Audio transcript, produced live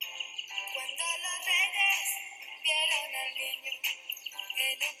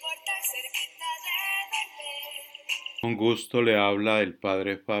un portal cerquita de Belén. Con gusto le habla el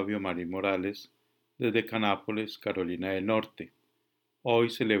Padre Fabio Marín Morales desde Canápolis, Carolina del Norte. Hoy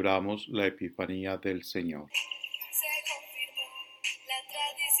celebramos la Epifanía del Señor. Se confirmó la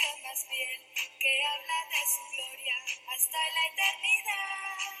tradición más fiel que habla de su gloria hasta la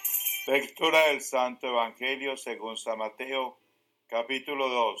eternidad. Lectura del Santo Evangelio según San Mateo, capítulo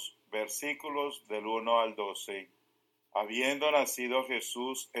 2, versículos del 1 al 12. Habiendo nacido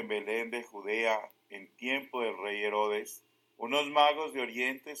Jesús en Belén de Judea en tiempo del rey Herodes, unos magos de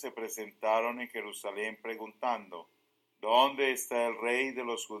Oriente se presentaron en Jerusalén preguntando: ¿Dónde está el rey de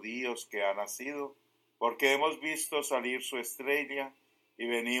los judíos que ha nacido? Porque hemos visto salir su estrella y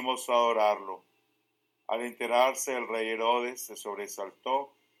venimos a adorarlo. Al enterarse el rey Herodes se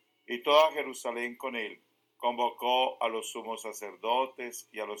sobresaltó y toda Jerusalén con él. Convocó a los sumos sacerdotes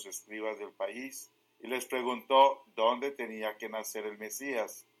y a los escribas del país y les preguntó dónde tenía que nacer el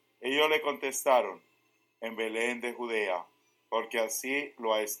Mesías. Ellos le contestaron: en Belén de Judea, porque así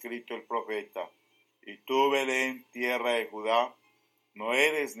lo ha escrito el profeta. Y tú, Belén, tierra de Judá, no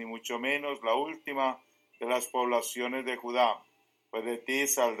eres ni mucho menos la última de las poblaciones de Judá, pues de ti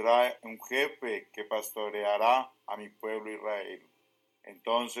saldrá un jefe que pastoreará a mi pueblo Israel.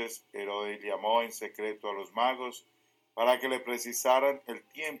 Entonces Herodes llamó en secreto a los magos para que le precisaran el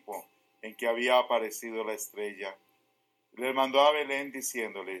tiempo en que había aparecido la estrella. Les mandó a Belén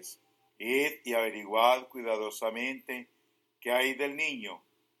diciéndoles: id y averiguad cuidadosamente qué hay del niño,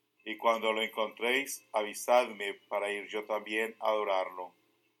 y cuando lo encontréis, avisadme para ir yo también a adorarlo.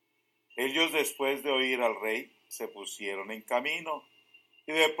 Ellos, después de oír al rey, se pusieron en camino,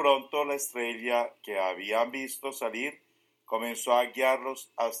 y de pronto la estrella que habían visto salir comenzó a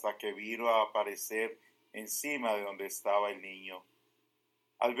guiarlos hasta que vino a aparecer encima de donde estaba el niño.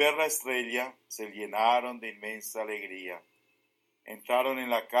 Al ver la estrella, se llenaron de inmensa alegría. Entraron en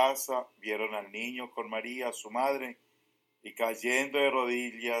la casa, vieron al niño con María, su madre, y cayendo de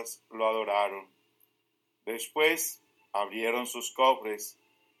rodillas lo adoraron. Después abrieron sus cofres,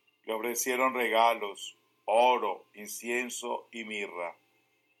 le ofrecieron regalos, oro, incienso y mirra.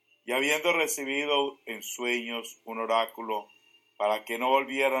 Y habiendo recibido en sueños un oráculo para que no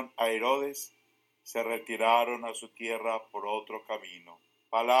volvieran a Herodes, se retiraron a su tierra por otro camino.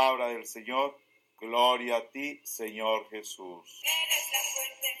 Palabra del Señor. Gloria a ti, Señor Jesús. Eres la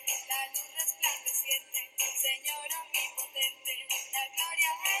fuente, la luz resplandeciente, Señor omnipotente, la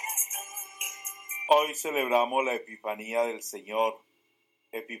gloria eres tú. Hoy celebramos la Epifanía del Señor.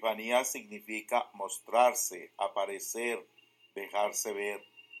 Epifanía significa mostrarse, aparecer, dejarse ver.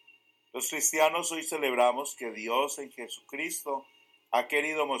 Los cristianos hoy celebramos que Dios en Jesucristo ha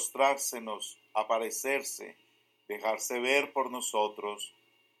querido mostrársenos, aparecerse, dejarse ver por nosotros.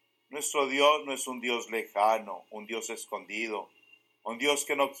 Nuestro Dios no es un Dios lejano, un Dios escondido, un Dios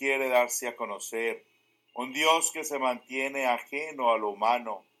que no quiere darse a conocer, un Dios que se mantiene ajeno a lo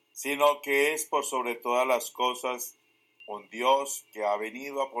humano, sino que es por sobre todas las cosas un Dios que ha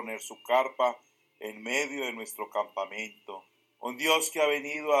venido a poner su carpa en medio de nuestro campamento, un Dios que ha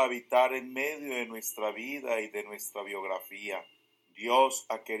venido a habitar en medio de nuestra vida y de nuestra biografía. Dios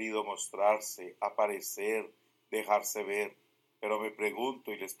ha querido mostrarse, aparecer, dejarse ver. Pero me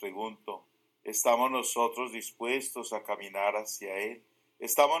pregunto y les pregunto, ¿estamos nosotros dispuestos a caminar hacia Él?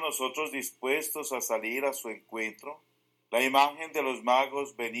 ¿Estamos nosotros dispuestos a salir a su encuentro? La imagen de los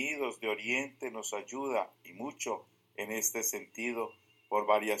magos venidos de Oriente nos ayuda, y mucho, en este sentido, por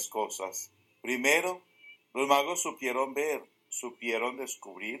varias cosas. Primero, los magos supieron ver, supieron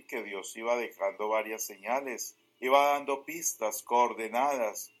descubrir que Dios iba dejando varias señales, iba dando pistas,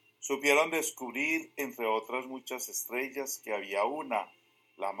 coordenadas. Supieron descubrir, entre otras muchas estrellas, que había una,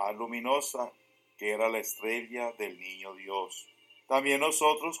 la más luminosa, que era la estrella del Niño Dios. También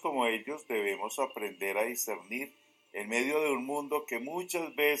nosotros, como ellos, debemos aprender a discernir en medio de un mundo que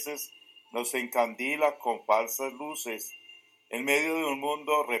muchas veces nos encandila con falsas luces, en medio de un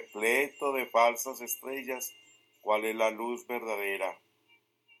mundo repleto de falsas estrellas. ¿Cuál es la luz verdadera?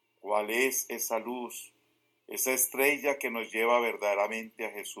 ¿Cuál es esa luz? Esa estrella que nos lleva verdaderamente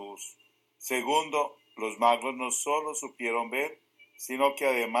a Jesús. Segundo, los magos no solo supieron ver, sino que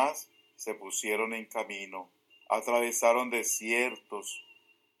además se pusieron en camino, atravesaron desiertos.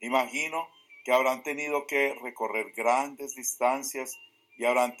 Imagino que habrán tenido que recorrer grandes distancias y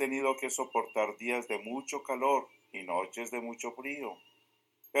habrán tenido que soportar días de mucho calor y noches de mucho frío.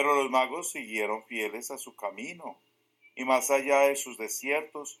 Pero los magos siguieron fieles a su camino y más allá de sus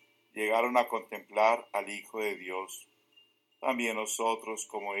desiertos llegaron a contemplar al Hijo de Dios. También nosotros,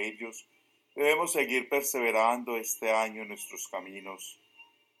 como ellos, debemos seguir perseverando este año en nuestros caminos.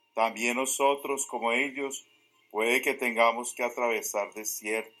 También nosotros, como ellos, Puede que tengamos que atravesar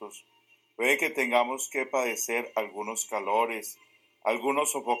desiertos, puede que tengamos que padecer algunos calores,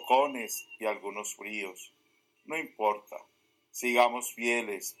 algunos sofocones y algunos fríos. No importa, sigamos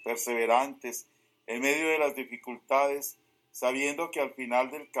fieles, perseverantes en medio de las dificultades, sabiendo que al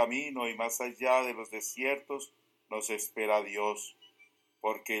final del camino y más allá de los desiertos nos espera Dios,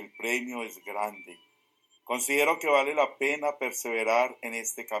 porque el premio es grande. Considero que vale la pena perseverar en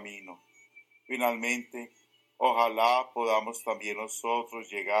este camino. Finalmente, ojalá podamos también nosotros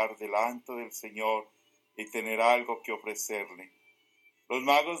llegar delante del Señor y tener algo que ofrecerle. Los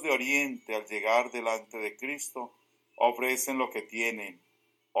magos de Oriente, al llegar delante de Cristo, ofrecen lo que tienen: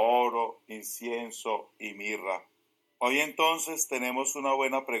 oro, incienso y mirra. Hoy entonces tenemos una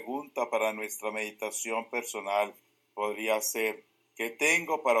buena pregunta para nuestra meditación personal. Podría ser: ¿qué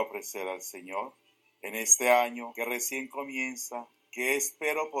tengo para ofrecer al Señor? En este año que recién comienza, ¿qué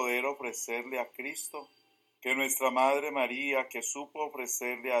espero poder ofrecerle a Cristo? Que nuestra Madre María, que supo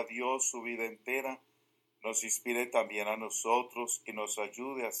ofrecerle a Dios su vida entera, nos inspire también a nosotros y nos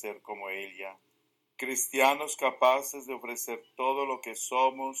ayude a ser como ella. Cristianos capaces de ofrecer todo lo que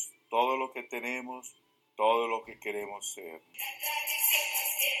somos, todo lo que tenemos, todo lo que queremos ser. La tradición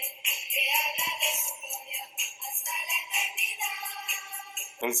más fiel que habla de su gloria hasta la eternidad.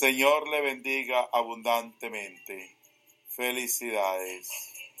 El Señor le bendiga abundantemente. Felicidades.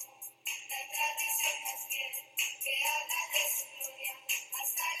 La tradición más fiel que habla de su